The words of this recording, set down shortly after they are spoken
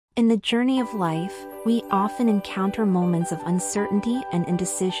In the journey of life, we often encounter moments of uncertainty and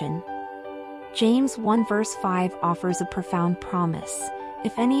indecision. James 1 verse 5 offers a profound promise.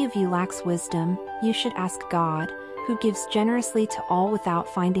 If any of you lacks wisdom, you should ask God, who gives generously to all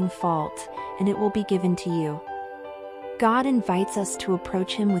without finding fault, and it will be given to you. God invites us to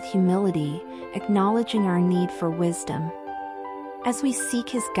approach Him with humility, acknowledging our need for wisdom. As we seek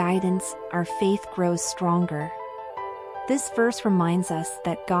His guidance, our faith grows stronger. This verse reminds us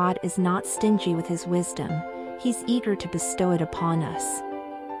that God is not stingy with His wisdom. He's eager to bestow it upon us.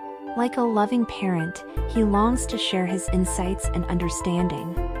 Like a loving parent, He longs to share His insights and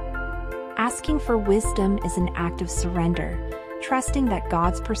understanding. Asking for wisdom is an act of surrender, trusting that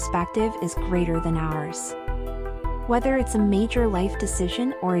God's perspective is greater than ours. Whether it's a major life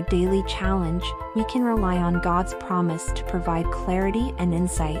decision or a daily challenge, we can rely on God's promise to provide clarity and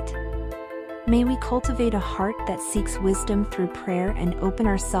insight. May we cultivate a heart that seeks wisdom through prayer and open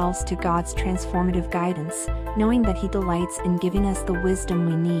ourselves to God's transformative guidance, knowing that He delights in giving us the wisdom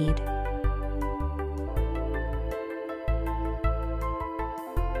we need.